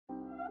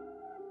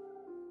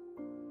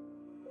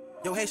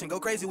Yo, Haitian, go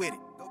crazy with it.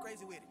 Go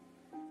crazy with it.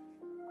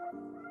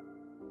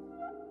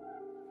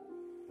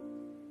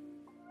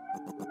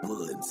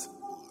 Bullets.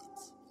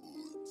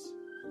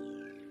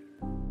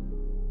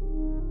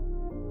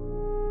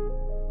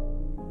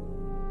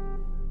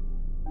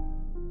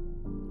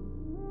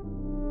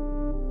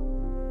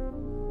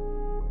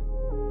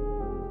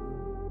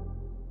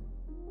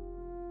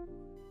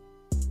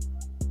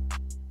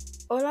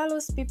 Hola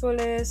los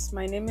peoples,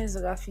 my name is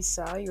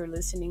Rafisa, you're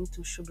listening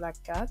to Shoe Black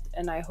Cat,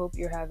 and I hope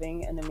you're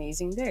having an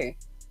amazing day.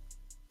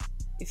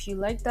 If you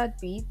like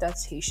that beat,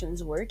 that's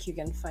Haitian's work. You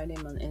can find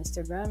him on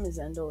Instagram. His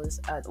handle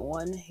is at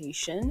one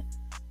Haitian.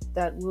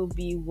 That will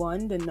be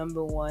one, the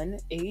number one,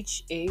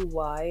 Hayshun.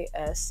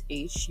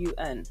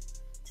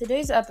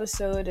 Today's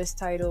episode is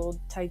titled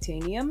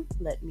Titanium.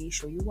 Let me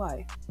show you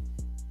why.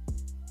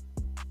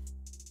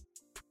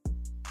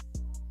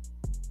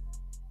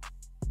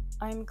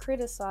 I'm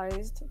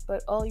criticized,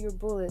 but all your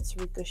bullets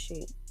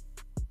ricochet.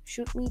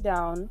 Shoot me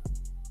down,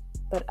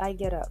 but I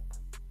get up.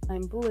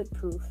 I'm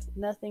bulletproof,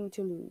 nothing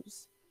to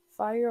lose.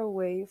 Fire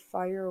away,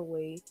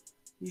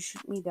 you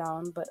shoot me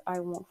down, but I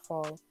won't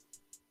fall.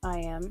 I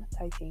am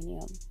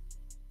titanium.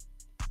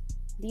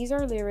 These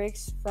are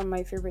lyrics from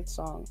my favorite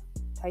song,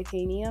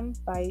 Titanium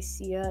by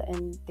Sia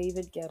and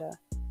David Guetta.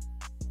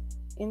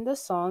 In the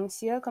song,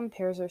 Sia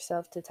compares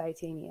herself to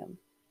titanium.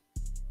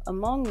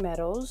 Among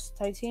metals,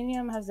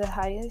 titanium has the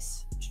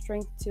highest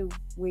strength to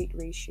weight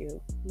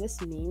ratio.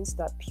 This means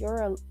that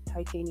pure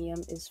titanium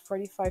is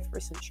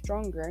 45%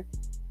 stronger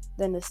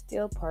than the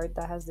steel part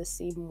that has the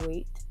same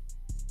weight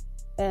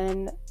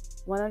and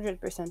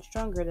 100%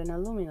 stronger than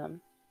aluminum.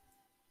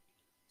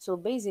 So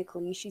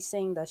basically, she's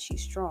saying that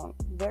she's strong,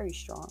 very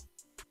strong.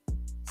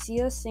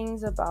 Sia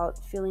sings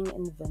about feeling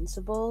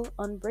invincible,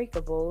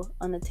 unbreakable,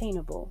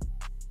 unattainable.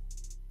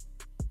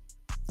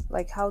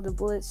 Like how the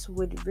bullets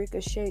would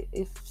ricochet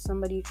if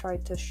somebody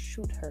tried to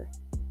shoot her.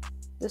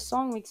 The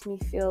song makes me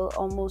feel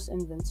almost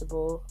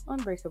invincible,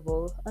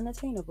 unbreakable,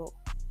 unattainable.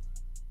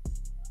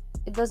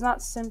 It does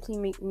not simply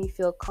make me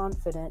feel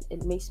confident,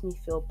 it makes me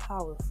feel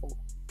powerful.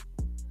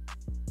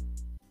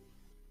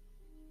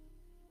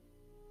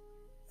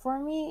 For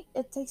me,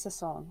 it takes a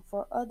song.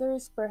 For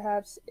others,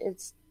 perhaps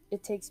it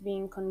takes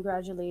being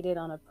congratulated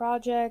on a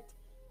project,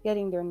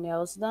 getting their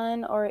nails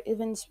done, or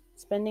even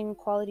spending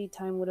quality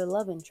time with a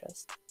love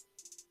interest.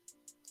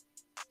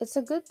 It's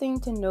a good thing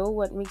to know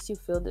what makes you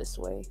feel this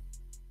way.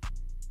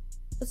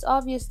 It's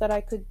obvious that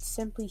I could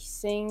simply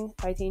sing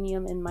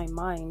titanium in my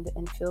mind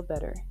and feel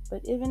better,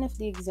 but even with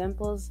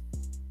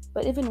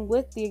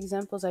the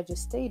examples I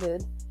just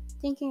stated,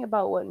 thinking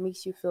about what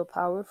makes you feel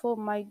powerful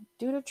might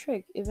do the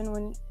trick even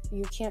when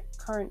you can't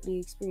currently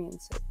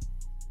experience it.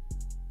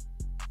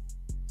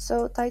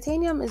 So,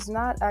 titanium is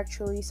not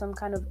actually some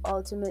kind of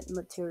ultimate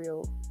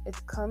material.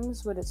 It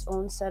comes with its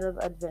own set of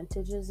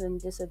advantages and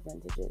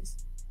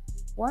disadvantages.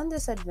 One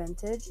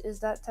disadvantage is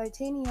that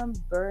titanium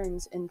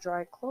burns in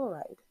dry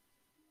chloride.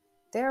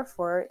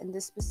 Therefore, in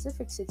this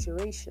specific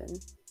situation,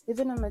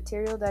 even a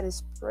material that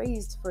is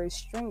praised for its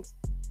strength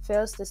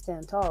fails to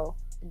stand tall.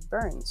 It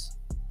burns.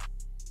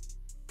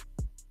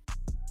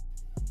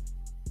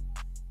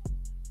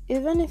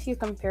 Even if you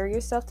compare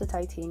yourself to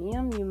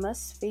titanium, you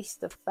must face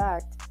the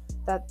fact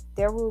that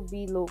there will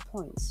be low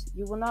points.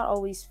 You will not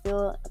always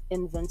feel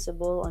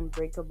invincible,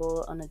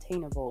 unbreakable,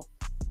 unattainable.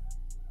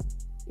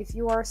 If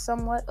you are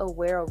somewhat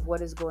aware of what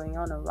is going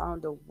on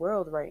around the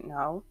world right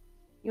now,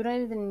 you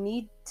don't even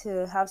need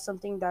to have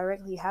something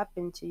directly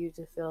happen to you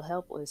to feel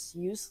helpless,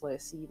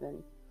 useless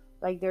even.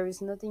 Like there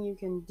is nothing you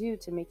can do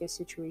to make a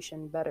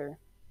situation better.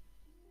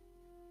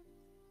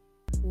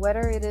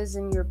 Whether it is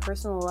in your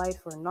personal life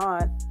or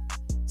not,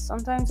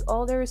 sometimes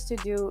all there is to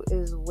do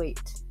is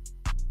wait.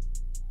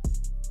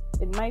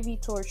 It might be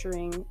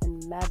torturing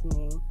and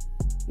maddening.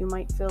 You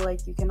might feel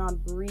like you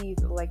cannot breathe,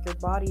 like your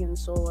body and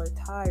soul are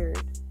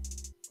tired.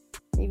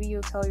 Maybe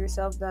you'll tell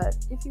yourself that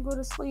if you go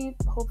to sleep,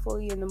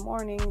 hopefully in the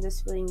morning,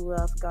 this feeling will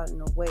have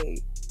gotten away.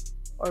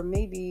 Or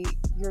maybe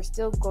you're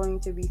still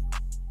going to be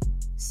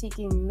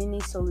seeking mini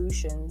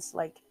solutions,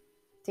 like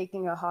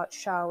taking a hot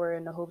shower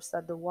in the hopes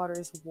that the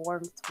water's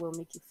warmth will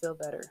make you feel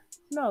better.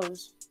 Who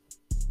knows?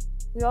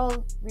 We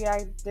all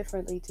react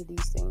differently to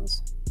these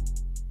things.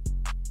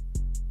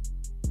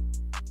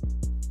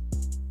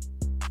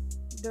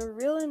 The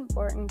real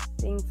important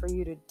thing for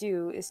you to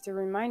do is to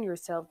remind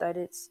yourself that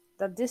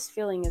this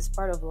feeling is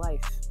part of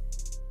life.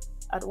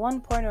 At one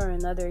point or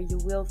another, you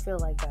will feel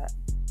like that.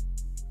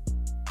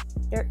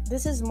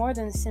 This is more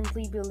than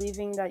simply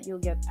believing that you'll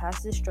get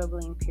past this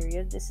struggling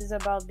period. This is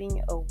about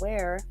being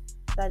aware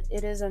that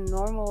it is a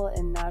normal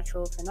and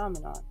natural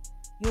phenomenon.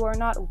 You are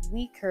not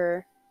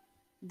weaker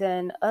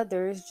than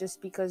others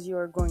just because you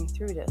are going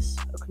through this.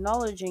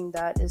 Acknowledging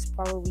that is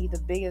probably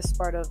the biggest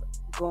part of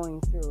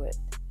going through it.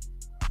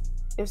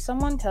 If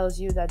someone tells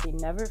you that they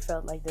never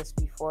felt like this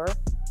before,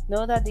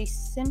 know that they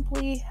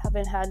simply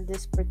haven't had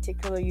this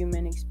particular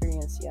human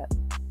experience yet.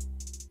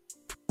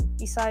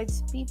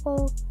 Besides,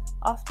 people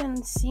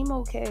often seem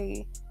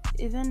okay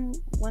even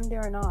when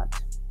they're not.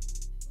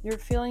 Your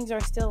feelings are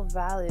still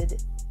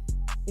valid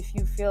if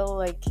you feel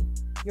like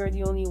you're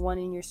the only one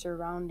in your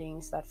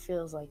surroundings that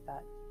feels like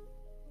that.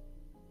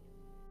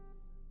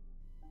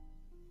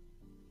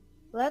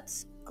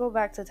 Let's go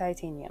back to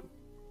titanium.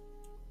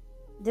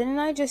 Didn't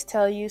I just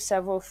tell you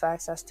several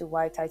facts as to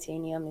why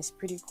titanium is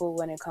pretty cool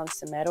when it comes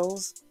to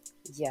metals?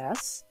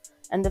 Yes.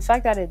 And the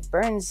fact that it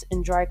burns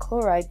in dry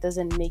chloride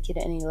doesn't make it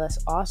any less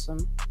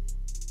awesome.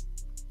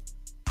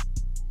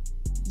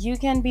 You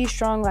can be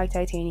strong like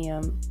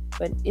titanium,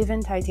 but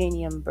even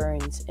titanium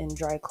burns in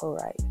dry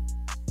chloride.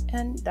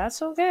 And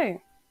that's okay.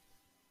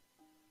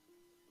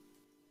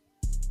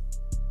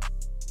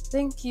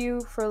 Thank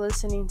you for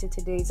listening to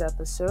today's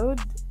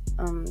episode.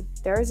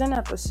 There is a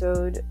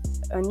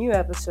new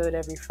episode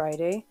every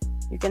Friday.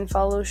 You can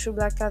follow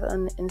Shoublakat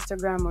on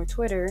Instagram or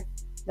Twitter.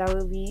 That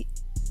will be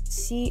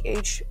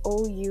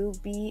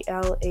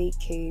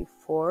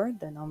CHOUBLAK4,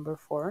 the number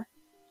 4.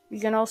 You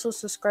can also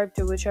subscribe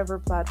to whichever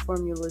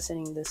platform you're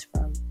listening this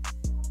from.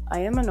 I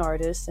am an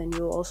artist, and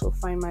you'll also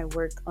find my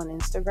work on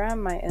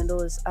Instagram. My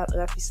handle is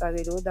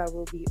 @Rafisarelo. That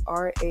will be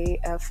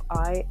RAFISARELO.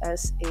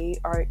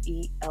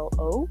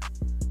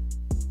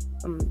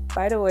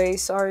 By the way,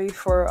 sorry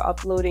for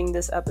uploading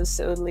this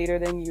episode later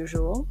than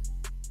usual.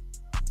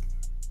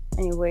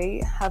 Anyway,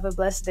 have a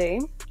blessed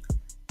day.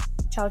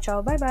 Ciao,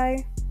 ciao, bye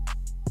bye.